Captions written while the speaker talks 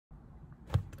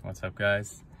What's up,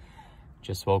 guys?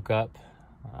 Just woke up.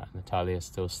 Natalia's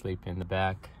still sleeping in the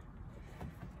back,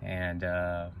 and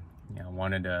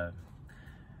wanted to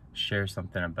share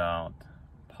something about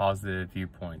positive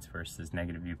viewpoints versus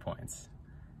negative viewpoints.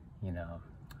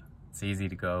 It's easy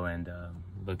to go and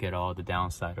look at all the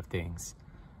downside of things,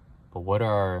 but what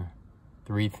are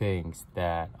 3 things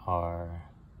that are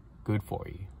good for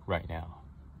you right now?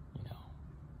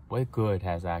 What good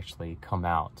has actually come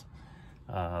out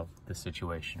of the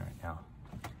situation right now?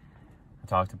 I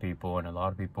talk to people, and a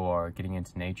lot of people are getting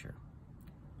into nature.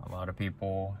 A lot of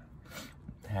people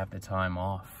have the time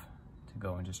off to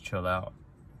go and just chill out.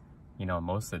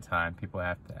 Most of the time people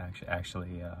have to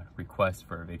actually request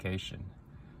for a vacation.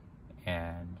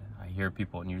 And I hear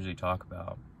people usually talk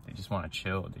about they just want to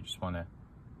chill, they just want to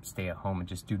stay at home and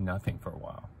just do nothing for a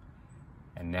while.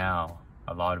 And now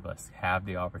a lot of us have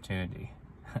the opportunity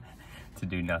to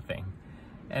do nothing.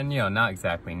 And not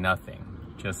exactly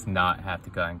nothing, just not have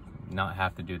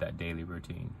to do that daily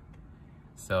routine.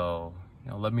 So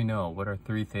let me know, what are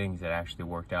 3 things that actually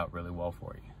worked out really well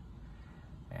for you?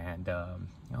 And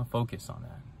focus on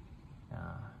that.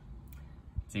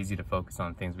 It's easy to focus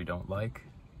on things we don't like,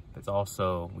 but it's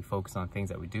also, we focus on things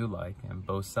that we do like, and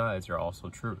both sides are also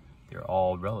true. They're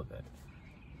all relevant.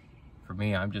 For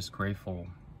me, I'm just grateful.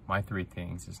 My 3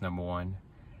 things is, number 1,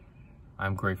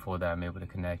 I'm grateful that I'm able to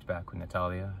connect back with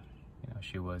Natalia.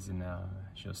 She was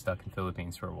stuck in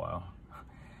Philippines for a while,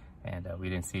 and we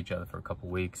didn't see each other for a couple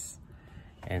weeks.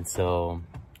 And so,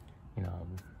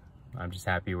 I'm just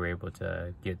happy we're able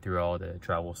to get through all the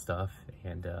travel stuff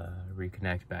and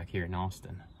reconnect back here in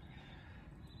Austin.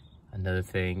 Another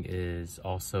thing is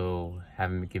also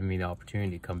given me the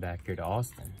opportunity to come back here to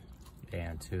Austin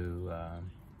and to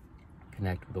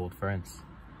connect with old friends.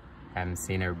 Haven't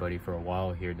seen everybody for a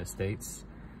while here in the States,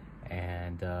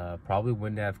 and probably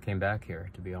wouldn't have came back here,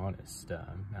 to be honest,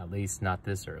 at least not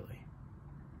this early.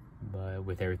 But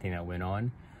with everything that went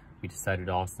on, we decided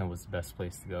Austin was the best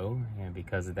place to go, and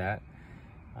because of that,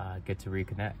 get to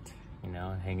reconnect,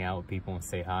 hang out with people and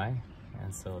say hi,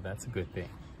 and so that's a good thing.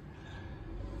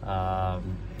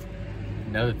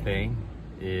 Another thing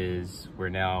is we're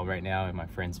right now in my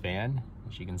friend's van,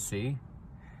 as you can see,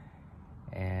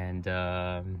 and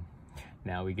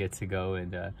now we get to go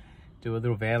and do a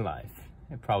little van life.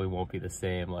 It probably won't be the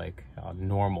same like a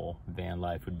normal van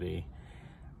life would be,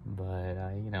 but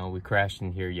we crashed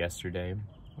in here yesterday.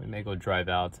 We may go drive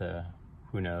out to,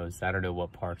 who knows, I don't know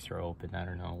what parks are open, I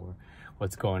don't know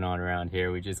what's going on around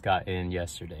here. We just got in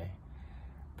yesterday,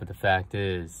 but the fact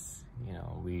is,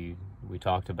 we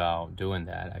talked about doing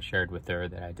that. I shared with her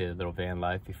that I did a little van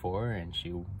life before, and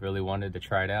she really wanted to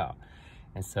try it out,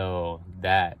 and so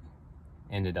that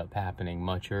ended up happening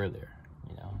much earlier,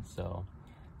 so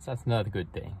that's another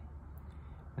good thing.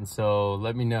 And so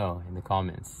let me know in the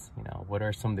comments, what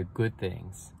are some of the good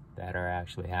things that are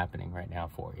actually happening right now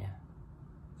for you.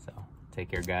 So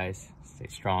take care, guys. Stay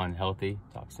strong and healthy.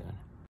 Talk soon.